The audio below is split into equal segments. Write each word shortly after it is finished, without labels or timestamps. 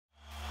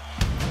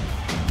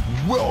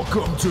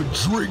Welcome to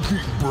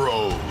Drinking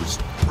Bros,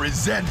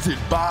 presented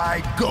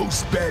by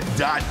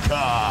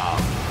GhostBed.com.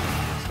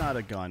 It's not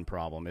a gun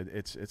problem.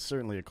 It's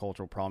certainly a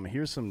cultural problem.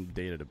 Here's some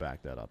data to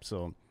back that up.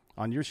 So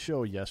on your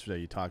show yesterday,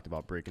 you talked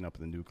about breaking up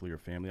the nuclear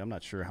family. I'm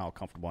not sure how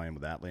comfortable I am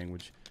with that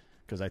language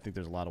because I think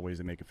there's a lot of ways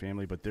to make a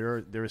family. But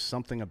there is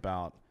something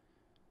about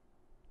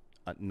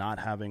not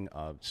having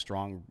a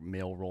strong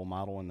male role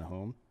model in the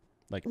home.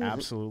 Like,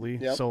 absolutely.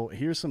 Yep. So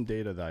here's some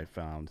data that I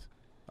found.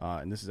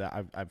 And this is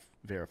I've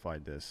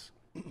verified this.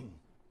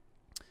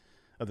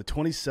 Of the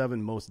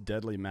 27 most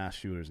deadly mass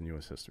shooters in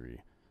U.S.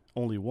 history,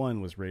 only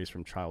one was raised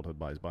from childhood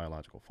by his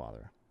biological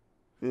father.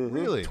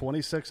 Really?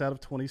 26 out of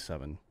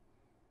 27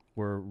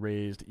 were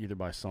raised either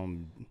by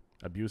some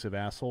abusive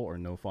asshole or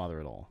no father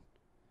at all.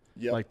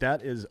 Yep. Like,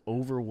 that is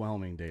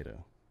overwhelming data.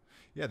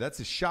 Yeah, that's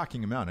a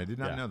shocking amount. I did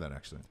not know that,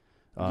 actually.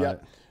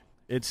 Yep.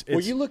 It's well,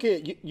 you look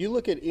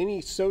at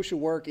any social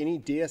work, any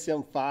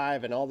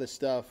DSM-5, and all this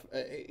stuff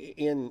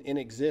in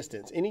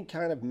existence. Any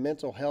kind of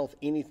mental health,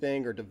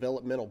 anything or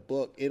developmental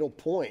book, it'll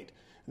point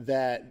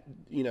that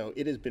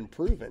it has been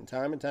proven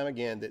time and time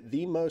again that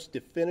the most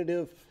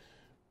definitive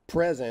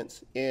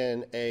presence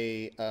in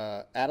a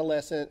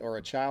adolescent or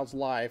a child's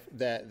life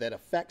that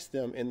affects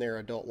them in their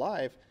adult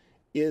life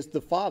is the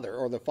father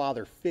or the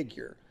father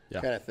figure.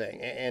 Kind of thing,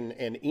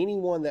 and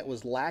anyone that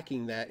was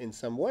lacking that in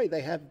some way,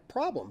 they have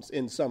problems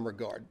in some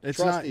regard. It's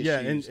Trust not, issues, yeah.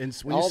 And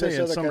when you say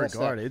in some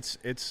regard,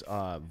 it's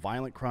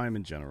violent crime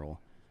in general,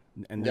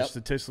 and there's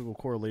statistical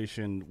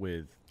correlation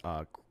with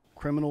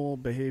criminal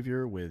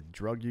behavior, with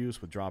drug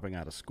use, with dropping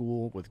out of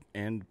school, with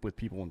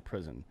people in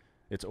prison.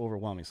 It's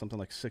overwhelming. Something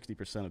like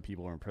 60% of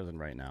people who are in prison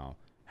right now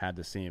had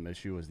the same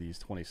issue as these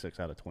 26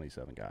 out of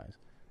 27 guys.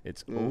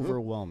 It's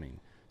overwhelming.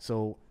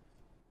 So,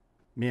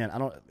 man,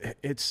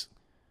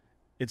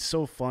 It's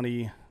so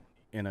funny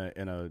in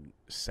a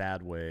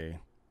sad way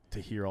to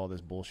hear all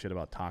this bullshit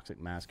about toxic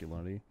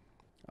masculinity,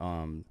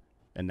 and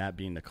that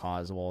being the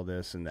cause of all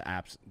this. And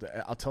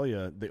I'll tell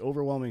you, the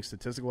overwhelming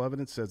statistical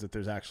evidence says that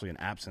there's actually an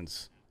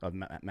absence of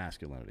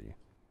masculinity.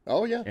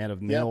 Oh, yeah. And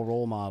of male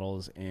role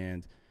models,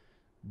 and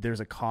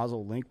there's a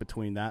causal link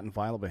between that and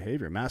violent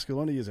behavior.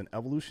 Masculinity is an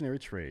evolutionary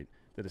trait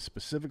that is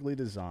specifically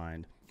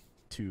designed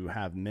to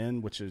have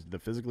men, which is the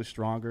physically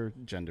stronger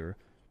gender,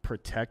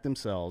 protect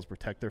themselves,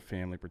 protect their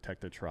family,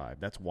 protect their tribe.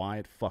 That's why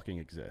it fucking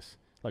exists.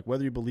 Like,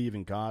 whether you believe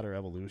in God or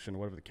evolution or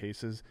whatever the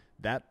case is,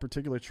 that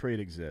particular trait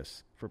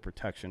exists for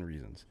protection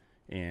reasons.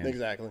 And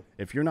exactly.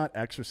 If you're not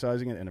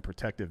exercising it in a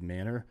protective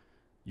manner,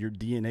 your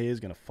DNA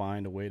is going to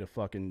find a way to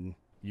fucking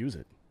use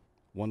it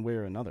one way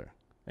or another.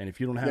 And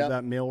if you don't have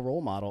that male role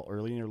model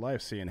early in your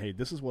life saying, hey,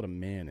 this is what a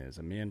man is.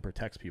 A man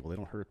protects people. They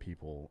don't hurt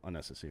people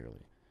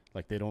unnecessarily.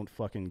 Like, they don't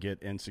fucking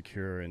get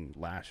insecure and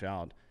lash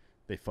out.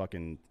 They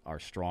fucking are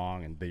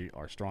strong, and they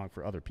are strong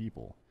for other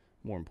people,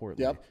 more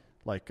importantly. Yep.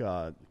 Like,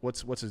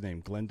 what's his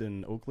name?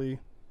 Glendon Oakley?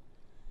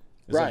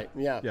 Yeah.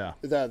 Yeah.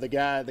 The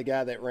guy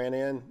that ran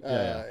in.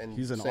 And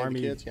he's an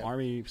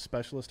army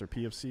specialist or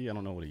PFC. I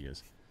don't know what he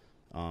is.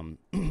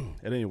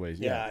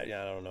 Anyways, I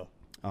don't know.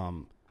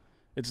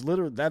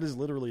 That is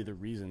literally the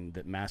reason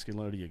that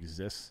masculinity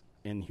exists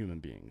in human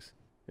beings.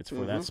 It's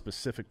for that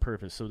specific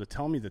purpose. So to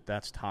tell me that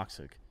that's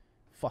toxic,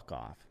 fuck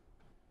off.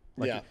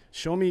 Like,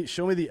 show me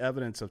the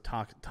evidence of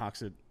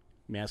toxic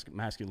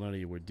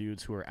masculinity where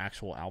dudes who are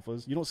actual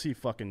alphas. You don't see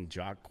fucking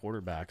jock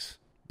quarterbacks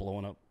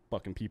blowing up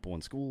fucking people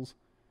in schools.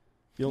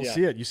 You don't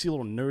see it. You see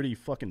little nerdy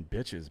fucking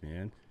bitches,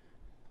 man.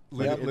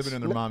 Living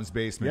in their mom's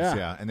basements,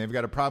 and they've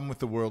got a problem with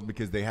the world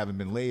because they haven't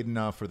been laid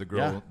enough, or the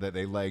girl that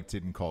they liked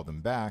didn't call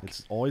them back.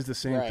 It's always the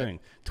same thing.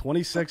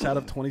 26 out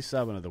of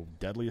 27 of the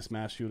deadliest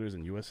mass shooters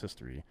in U.S.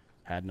 history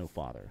had no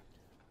father.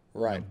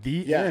 Right.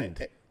 The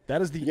end.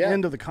 That is the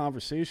end of the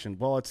conversation.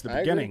 Well, it's the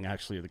beginning,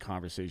 actually, of the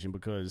conversation,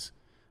 because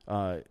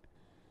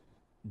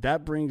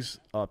that brings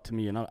up to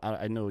me, and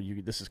I know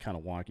this is kind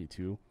of wonky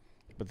too,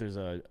 but there's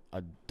a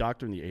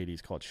doctor in the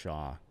 80s called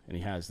Shaw, and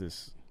he has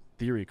this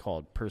theory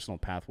called personal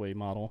pathway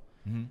model,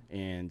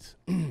 and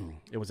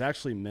it was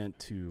actually meant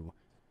to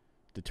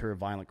deter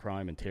violent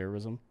crime and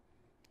terrorism.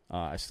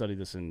 I studied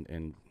this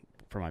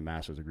for my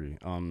master's degree.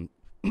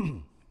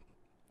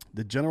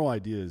 The general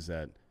idea is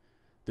that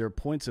there are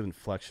points of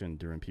inflection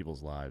during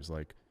people's lives,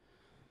 like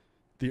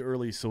the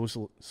early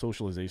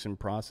socialization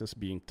process,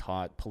 being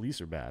taught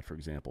police are bad, for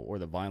example, or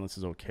that violence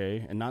is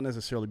okay, and not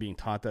necessarily being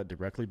taught that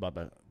directly,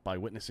 but by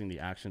witnessing the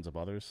actions of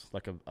others,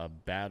 like a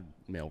bad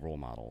male role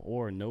model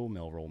or no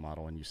male role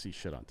model, and you see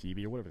shit on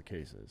TV or whatever the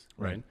case is,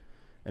 right?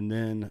 And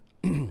then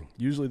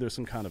usually there's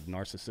some kind of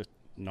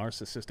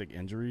narcissistic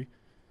injury,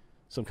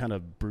 some kind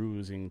of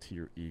bruising to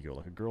your ego,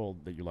 like a girl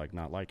that you like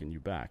not liking you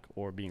back,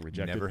 or being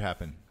rejected. Never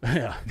happened.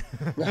 Yeah.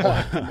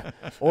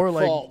 or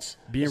like False.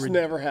 being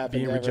never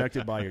happened. Being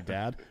rejected by your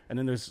dad. And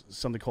then there's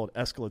something called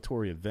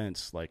escalatory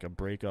events, like a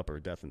breakup or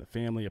death in the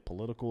family, a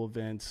political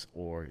event,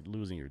 or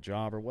losing your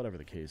job, or whatever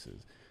the case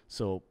is.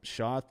 So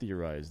Shaw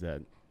theorized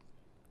that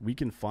we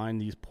can find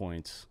these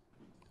points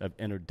of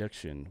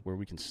interdiction where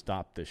we can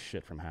stop this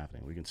shit from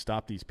happening. We can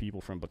stop these people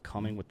from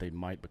becoming what they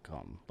might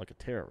become, like a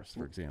terrorist,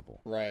 for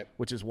example. Right.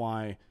 Which is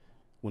why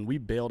when we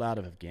bailed out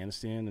of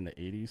Afghanistan in the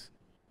 80s,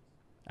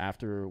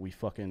 after we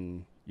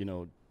fucking,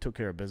 took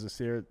care of business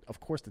there, of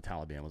course the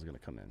Taliban was going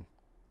to come in.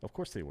 Of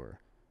course they were.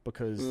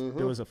 Because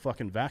there was a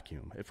fucking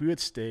vacuum. If we had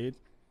stayed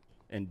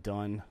and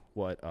done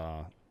what,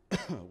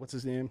 what's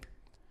his name?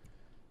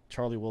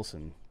 Charlie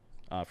Wilson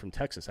from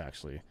Texas,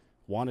 actually,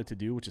 wanted to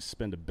do, which is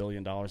spend $1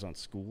 billion on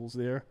schools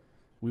there,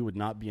 we would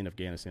not be in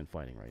Afghanistan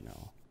fighting right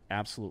now.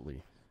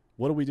 Absolutely.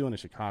 What are we doing in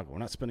Chicago? We're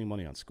not spending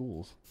money on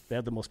schools. They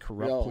have the most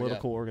corrupt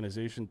political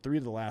organization. 3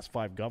 of the last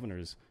 5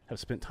 governors have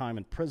spent time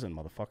in prison,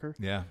 motherfucker.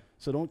 Yeah.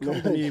 So don't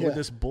come to me with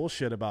this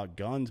bullshit about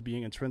guns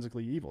being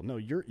intrinsically evil. No,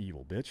 you're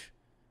evil, bitch.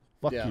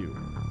 Fuck you.